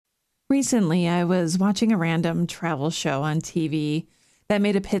Recently, I was watching a random travel show on TV that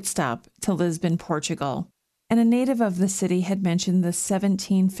made a pit stop to Lisbon, Portugal, and a native of the city had mentioned the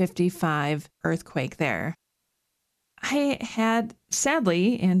 1755 earthquake there. I had,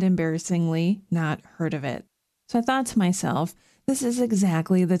 sadly and embarrassingly, not heard of it. So I thought to myself, this is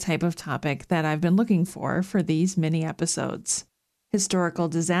exactly the type of topic that I've been looking for these mini episodes. Historical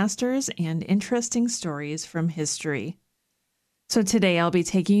disasters and interesting stories from history. So today I'll be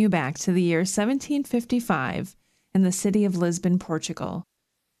taking you back to the year 1755 in the city of Lisbon, Portugal,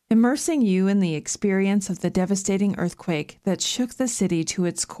 immersing you in the experience of the devastating earthquake that shook the city to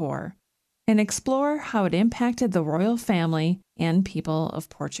its core, and explore how it impacted the royal family and people of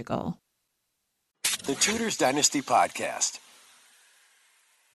Portugal. The Tudors Dynasty Podcast.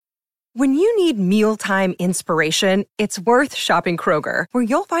 When you need mealtime inspiration, it's worth shopping Kroger, where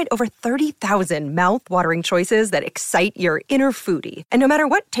you'll find over 30,000 mouth-watering choices that excite your inner foodie. And no matter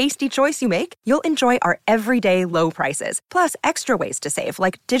what tasty choice you make, you'll enjoy our everyday low prices, plus extra ways to save,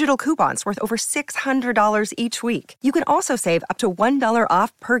 like digital coupons worth over $600 each week. You can also save up to $1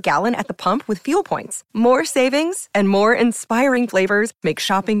 off per gallon at the pump with fuel points. More savings and more inspiring flavors make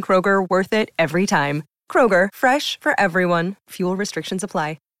shopping Kroger worth it every time. Kroger, fresh for everyone. Fuel restrictions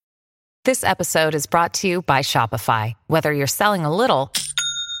apply. This episode is brought to you by Shopify. Whether you're selling a little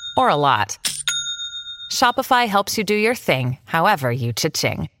or a lot, Shopify helps you do your thing, however you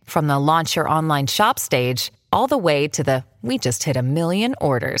cha-ching. From the launch your online shop stage, all the way to the we just hit 1 million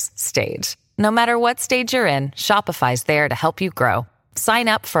orders stage. No matter what stage you're in, Shopify's there to help you grow. Sign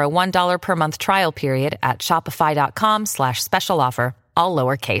up for a $1 per month trial period at shopify.com/special offer, all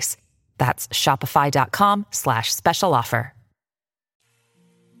lowercase. That's shopify.com/special offer.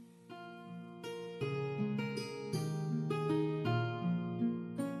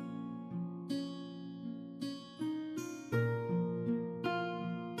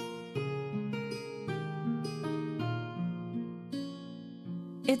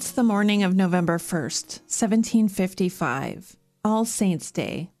 It's the morning of November 1st, 1755, All Saints'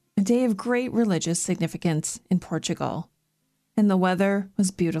 Day, a day of great religious significance in Portugal, and the weather was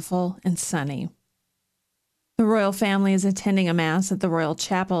beautiful and sunny. The royal family is attending a mass at the royal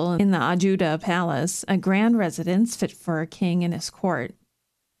chapel in the Ajuda Palace, a grand residence fit for a king and his court.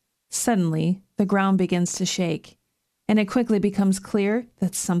 Suddenly, the ground begins to shake, and it quickly becomes clear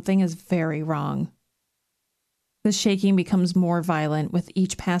that something is very wrong. The shaking becomes more violent with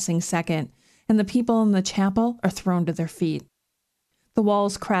each passing second, and the people in the chapel are thrown to their feet. The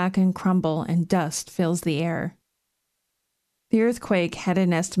walls crack and crumble, and dust fills the air. The earthquake had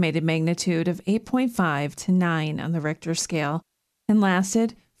an estimated magnitude of 8.5 to 9 on the Richter scale and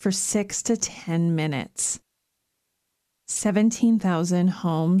lasted for 6 to 10 minutes. 17,000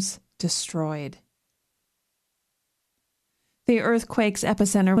 homes destroyed. The earthquake's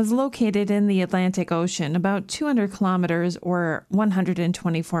epicenter was located in the Atlantic Ocean, about 200 kilometers or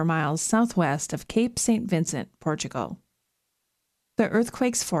 124 miles southwest of Cape St. Vincent, Portugal. The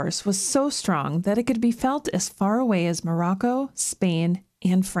earthquake's force was so strong that it could be felt as far away as Morocco, Spain,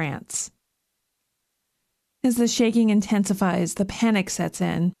 and France. As the shaking intensifies, the panic sets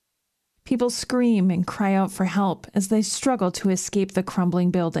in. People scream and cry out for help as they struggle to escape the crumbling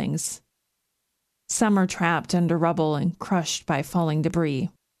buildings. Some are trapped under rubble and crushed by falling debris.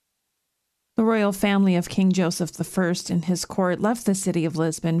 The royal family of King Joseph I and his court left the city of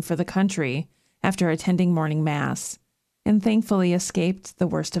Lisbon for the country after attending morning mass, and thankfully escaped the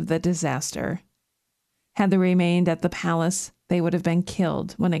worst of the disaster. Had they remained at the palace, they would have been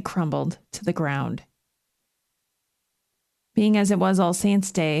killed when it crumbled to the ground. Being as it was All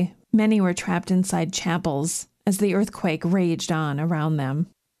Saints' Day, many were trapped inside chapels as the earthquake raged on around them.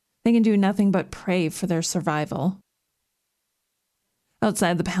 They can do nothing but pray for their survival.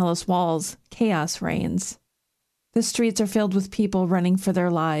 Outside the palace walls, chaos reigns. The streets are filled with people running for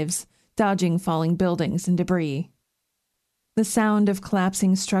their lives, dodging falling buildings and debris. The sound of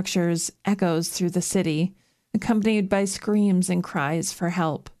collapsing structures echoes through the city, accompanied by screams and cries for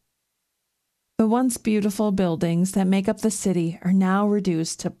help. The once beautiful buildings that make up the city are now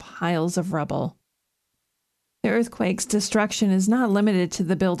reduced to piles of rubble. The earthquake's destruction is not limited to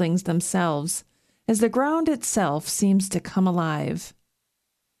the buildings themselves, as the ground itself seems to come alive.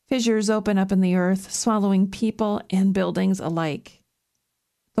 Fissures open up in the earth, swallowing people and buildings alike.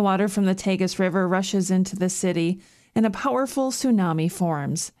 The water from the Tagus River rushes into the city, and a powerful tsunami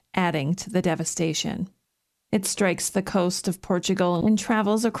forms, adding to the devastation. It strikes the coast of Portugal and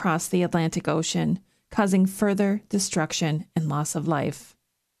travels across the Atlantic Ocean, causing further destruction and loss of life.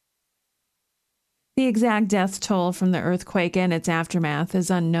 The exact death toll from the earthquake and its aftermath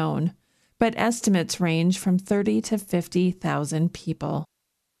is unknown, but estimates range from 30 to 50,000 people.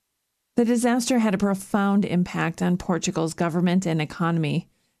 The disaster had a profound impact on Portugal's government and economy,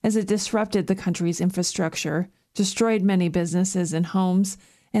 as it disrupted the country's infrastructure, destroyed many businesses and homes,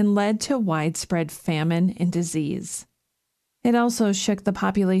 and led to widespread famine and disease. It also shook the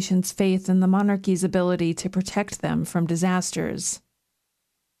population's faith in the monarchy's ability to protect them from disasters.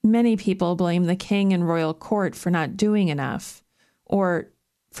 Many people blame the king and royal court for not doing enough, or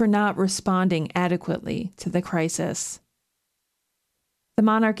for not responding adequately to the crisis. The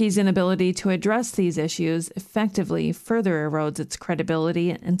monarchy's inability to address these issues effectively further erodes its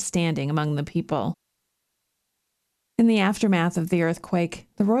credibility and standing among the people. In the aftermath of the earthquake,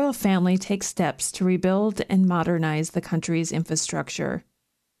 the royal family takes steps to rebuild and modernize the country's infrastructure,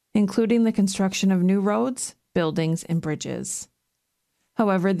 including the construction of new roads, buildings, and bridges.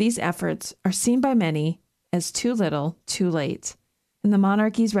 However, these efforts are seen by many as too little, too late, and the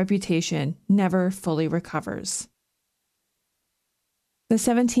monarchy's reputation never fully recovers. The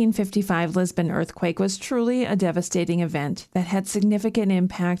 1755 Lisbon earthquake was truly a devastating event that had significant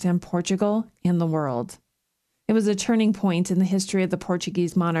impact on Portugal and the world. It was a turning point in the history of the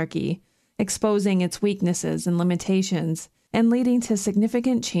Portuguese monarchy, exposing its weaknesses and limitations and leading to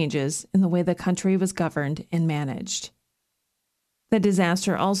significant changes in the way the country was governed and managed. The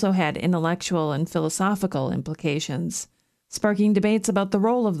disaster also had intellectual and philosophical implications, sparking debates about the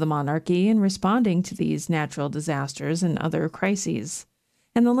role of the monarchy in responding to these natural disasters and other crises,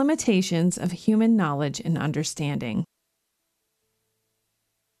 and the limitations of human knowledge and understanding.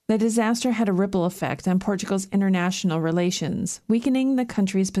 The disaster had a ripple effect on Portugal's international relations, weakening the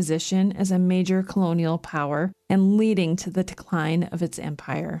country's position as a major colonial power and leading to the decline of its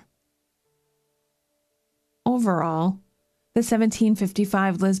empire. Overall, the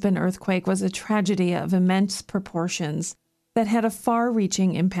 1755 Lisbon earthquake was a tragedy of immense proportions that had a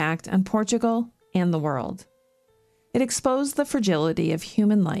far-reaching impact on Portugal and the world. It exposed the fragility of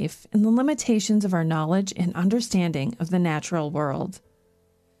human life and the limitations of our knowledge and understanding of the natural world.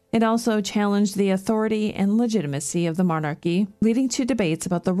 It also challenged the authority and legitimacy of the monarchy, leading to debates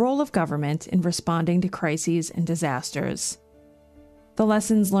about the role of government in responding to crises and disasters. The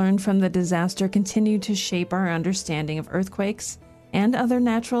lessons learned from the disaster continue to shape our understanding of earthquakes and other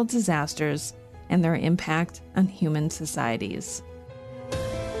natural disasters and their impact on human societies.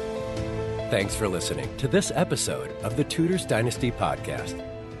 Thanks for listening to this episode of the Tudors Dynasty Podcast.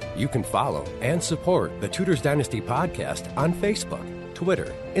 You can follow and support the Tudors Dynasty Podcast on Facebook,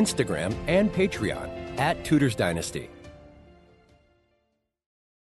 Twitter, Instagram, and Patreon @Tudors Dynasty.